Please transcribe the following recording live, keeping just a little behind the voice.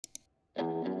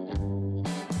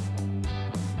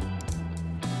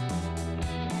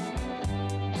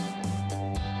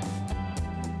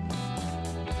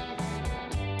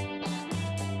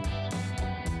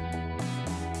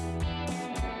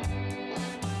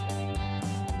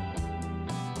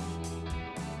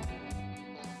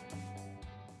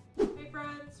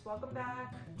welcome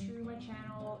back to my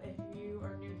channel. If you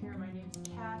are new here, my name's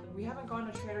Kat. We haven't gone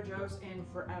to Trader Joe's in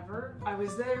forever. I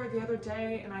was there the other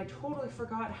day and I totally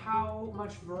forgot how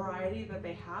much variety that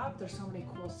they have. There's so many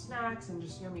cool snacks and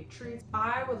just yummy treats.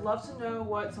 I would love to know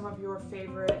what some of your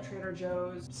favorite Trader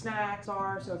Joe's snacks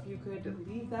are, so if you could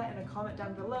leave that in a comment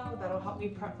down below, that'll help me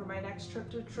prep for my next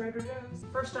trip to Trader Joe's.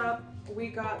 First up, we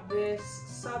got this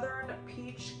Southern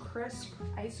Peach Crisp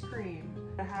ice cream.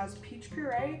 It has peach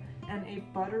puree and a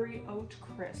buttery oat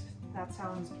crisp. That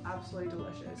sounds absolutely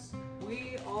delicious.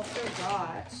 We also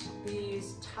got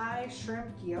these Thai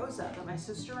shrimp gyoza that my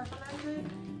sister recommended,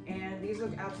 and these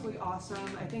look absolutely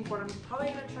awesome. I think what I'm probably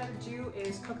gonna try to do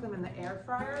is cook them in the air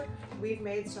fryer. We've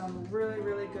made some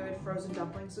really good frozen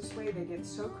dumplings this way. They get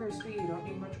so crispy, you don't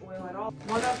need much oil at all.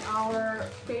 One of our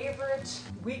favorite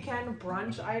weekend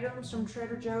brunch items from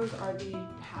Trader Joe's are the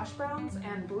hash browns,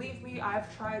 and believe me,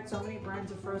 I've tried so many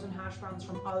brands of frozen hash browns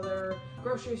from other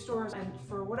grocery stores, and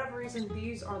for whatever reason,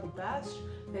 these are the best.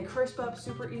 They crisp up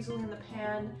super easily in the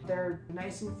pan. They're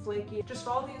nice and flaky. Just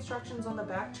follow the instructions on the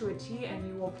back to a T and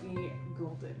you will be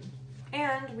golden.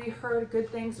 And we heard good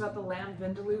things about the lamb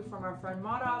vindaloo from our friend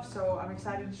Madhav, so I'm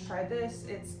excited to try this.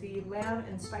 It's the lamb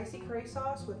and spicy curry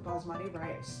sauce with basmati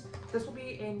rice. This will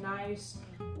be a nice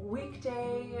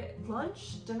weekday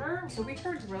lunch, dinner. So we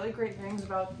heard really great things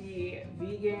about the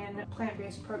vegan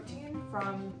plant-based protein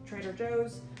from Trader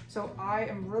Joe's. So I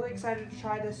am really excited to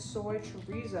try this soy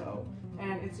chorizo.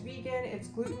 And it's vegan, it's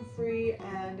gluten-free,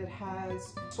 and it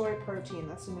has soy protein.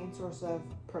 That's the main source of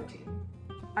protein.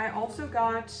 I also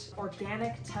got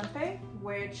organic tempeh,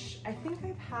 which I think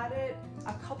I've had it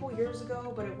a couple years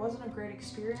ago, but it wasn't a great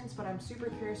experience, but I'm super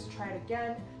curious to try it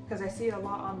again because I see it a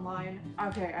lot online.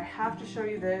 Okay, I have to show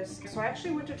you this. So I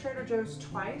actually went to Trader Joe's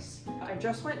twice. I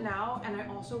just went now, and I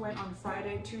also went on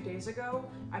Friday 2 days ago.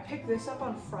 I picked this up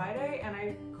on Friday, and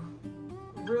I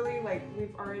really,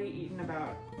 we've already eaten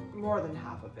about more than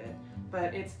half of it.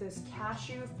 But it's this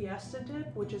cashew fiesta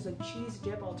dip, which is a cheese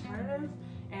dip alternative,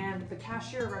 and the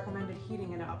cashier recommended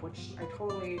heating it up, which I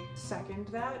totally second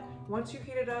that. Once you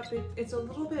heat it up, it's a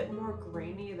little bit more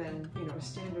grainy than, you know, a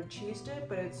standard cheese dip,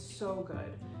 but it's so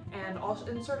good. And I'll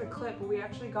insert a clip, but we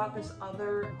actually got this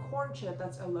other corn chip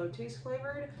that's elotes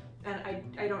flavored, and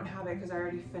I don't have it because I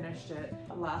already finished it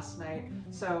last night.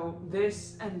 So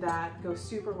this and that go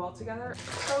super well together.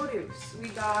 Produce, we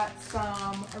got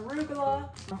some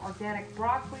arugula, some organic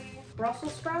broccoli,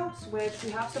 Brussels sprouts, which we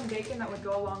have some bacon that would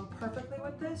go along perfectly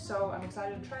with this, so I'm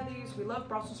excited to try these. We love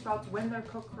Brussels sprouts when they're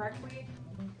cooked correctly.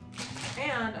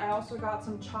 And I also got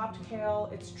some chopped kale.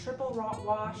 It's triple raw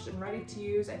washed and ready to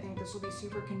use. I think this will be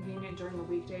super convenient during the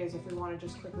weekdays if we want to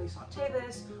just quickly saute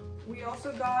this. We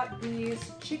also got these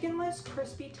chickenless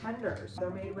crispy tenders. They're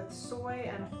made with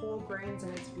soy and whole grains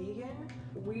and it's vegan.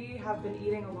 We have been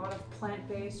eating a lot of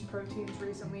plant-based proteins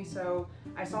recently, so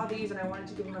I saw these and I wanted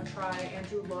to give them a try.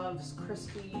 Andrew loves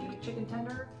crispy chicken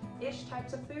tender-ish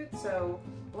types of food, so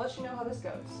I'll let you know how this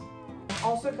goes.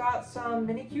 Also got some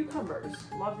mini cucumbers.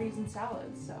 Love these in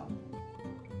salads, so.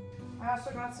 I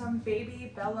also got some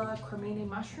baby Bella cremini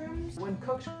mushrooms. When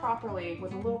cooked properly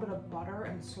with a little bit of butter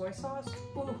and soy sauce,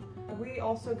 ooh. We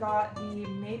also got the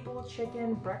maple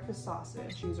chicken breakfast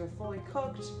sausage. These are fully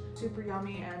cooked, super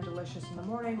yummy and delicious in the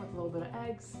morning with a little bit of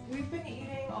eggs. We've been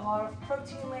eating a lot of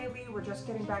protein lately. We're just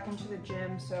getting back into the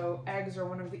gym, so eggs are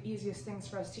one of the easiest things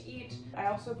for us to eat. I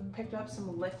also picked up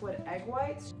some liquid egg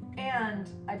whites, and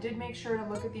I did make sure to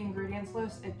look at the ingredients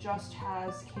list. It just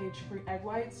has cage-free egg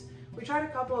whites. We tried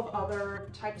a couple of other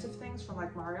types of things from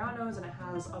like Mariano's, and it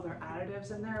has other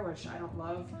additives in there, which I don't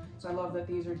love. So I love that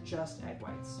these are just egg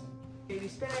whites. Baby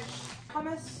spinach,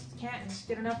 hummus. Can't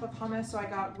get enough of hummus, so I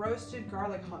got roasted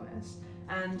garlic hummus.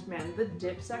 And man, the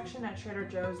dip section at Trader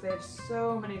Joe's, they have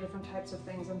so many different types of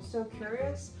things. I'm so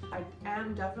curious. I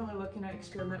am definitely looking to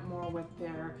experiment more with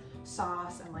their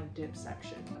sauce and like dip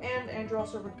section. And Andrew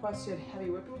also requested heavy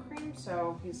whipping cream,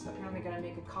 so he's apparently gonna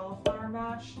make a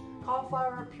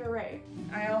cauliflower puree.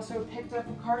 I also picked up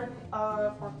a carton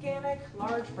of organic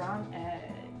large brown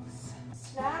eggs.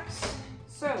 Snacks.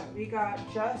 So we got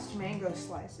just mango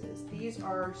slices. These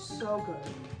are so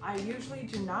good. I usually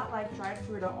do not like dried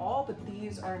fruit at all, but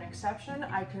these are an exception.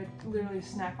 I could literally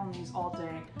snack on these all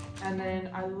day. And then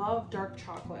I love dark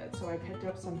chocolate, so I picked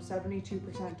up some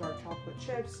 72% dark chocolate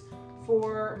chips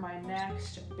for my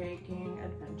next baking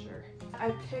adventure. I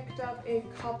picked up a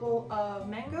couple of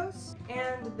mangoes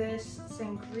and this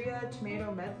sangria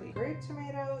tomato medley. Grape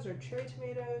tomatoes or cherry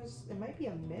tomatoes, it might be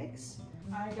a mix.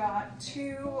 I got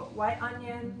 2 white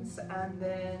onions and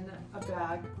then a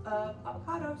bag of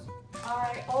avocados.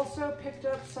 I also picked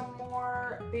up some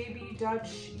more baby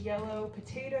Dutch yellow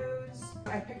potatoes.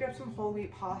 I picked up some whole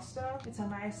wheat pasta. It's a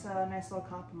nice little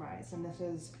compromise, and this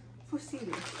is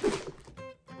fusilli.